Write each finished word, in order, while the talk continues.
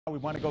We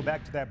want to go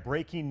back to that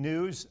breaking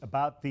news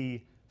about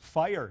the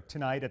fire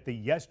tonight at the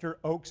Yester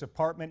Oaks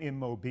apartment in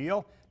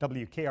Mobile.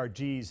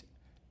 WKRG's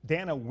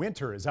Dana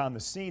Winter is on the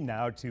scene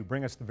now to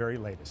bring us the very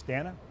latest.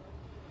 Dana?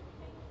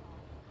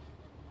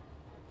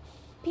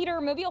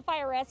 Peter, Mobile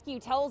Fire Rescue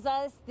tells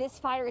us this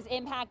fire is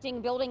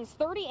impacting buildings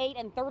 38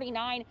 and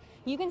 39.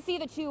 You can see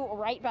the two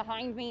right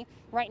behind me.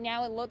 Right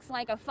now, it looks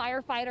like a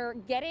firefighter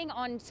getting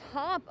on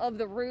top of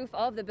the roof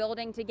of the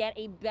building to get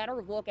a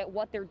better look at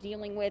what they're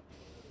dealing with.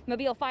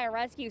 Mobile Fire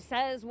Rescue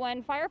says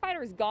when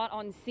firefighters got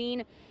on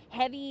scene,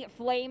 heavy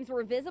flames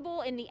were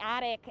visible in the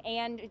attic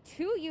and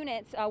 2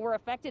 units were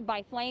affected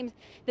by flames.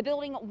 The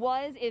building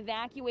was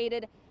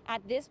evacuated.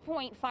 At this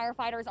point,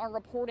 firefighters are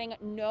reporting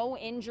no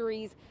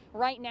injuries.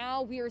 Right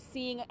now, we are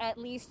seeing at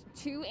least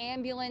 2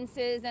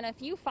 ambulances and a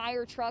few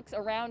fire trucks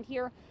around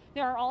here.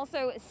 There are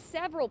also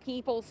several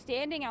people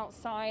standing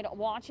outside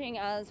watching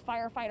as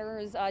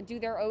firefighters do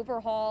their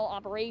overhaul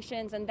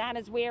operations, and that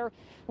is where,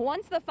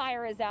 once the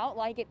fire is out,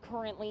 like it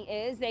currently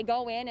is, they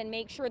go in and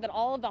make sure that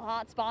all of the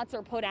hot spots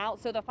are put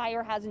out so the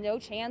fire has no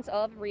chance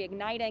of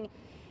reigniting.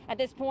 At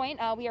this point,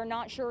 we are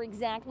not sure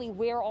exactly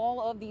where all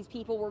of these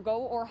people will go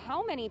or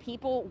how many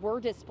people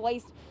were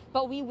displaced,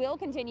 but we will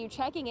continue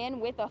checking in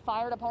with the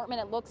fire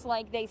department. It looks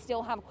like they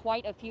still have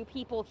quite a few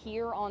people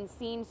here on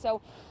scene,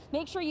 so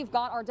make sure you've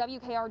got our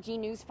WKRG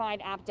News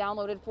 5 app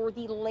downloaded for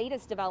the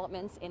latest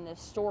developments in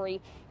this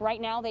story. Right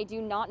now, they do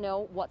not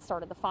know what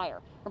started the fire.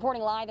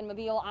 Reporting live in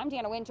Mobile, I'm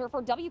Dana Winter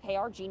for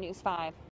WKRG News 5.